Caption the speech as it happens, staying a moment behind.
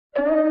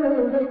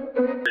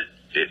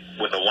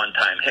With a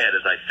one-time hit,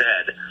 as I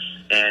said,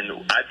 and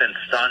I've been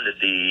stunned at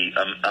the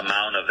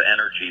amount of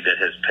energy that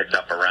has picked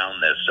up around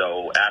this.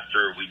 So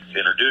after we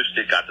introduced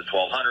it, got the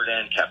 1,200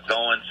 in, kept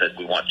going, said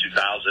we want 2,000.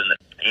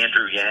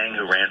 Andrew Yang,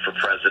 who ran for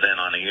president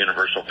on a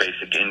universal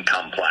basic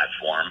income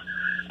platform,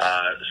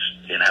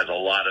 and has a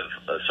lot of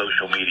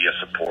social media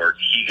support,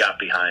 he got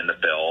behind the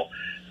bill.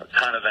 A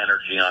ton of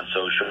energy on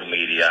social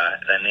media.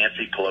 Then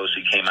Nancy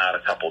Pelosi came out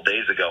a couple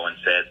days ago and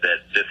said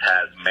that this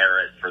has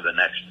merit for the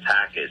next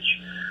package.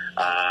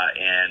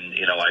 And,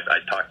 you know, I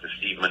talked to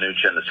Steve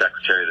Mnuchin, the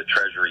Secretary of the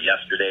Treasury,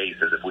 yesterday. He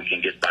says if we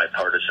can get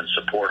bipartisan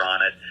support on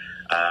it,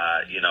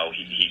 you know,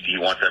 he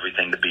wants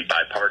everything to be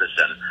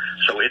bipartisan.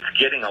 So it's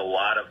getting a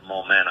lot of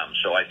momentum.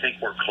 So I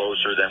think we're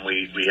closer than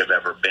we have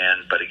ever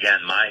been. But again,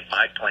 my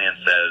plan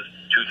says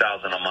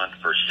 $2,000 a month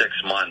for 6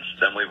 months,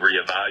 then we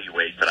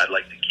reevaluate. But I'd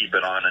like to keep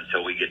it on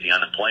until we get the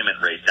unemployment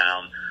rate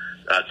down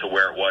to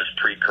where it was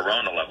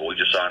pre-corona level. We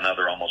just saw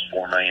another almost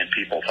 4 million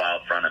people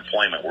filed for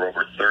unemployment. We're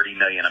over 30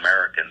 million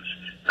Americans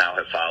now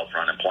have filed for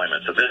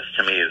unemployment. So this,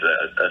 to me, is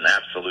an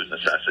absolute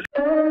necessity.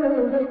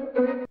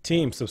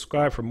 Team,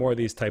 subscribe for more of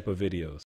these type of videos.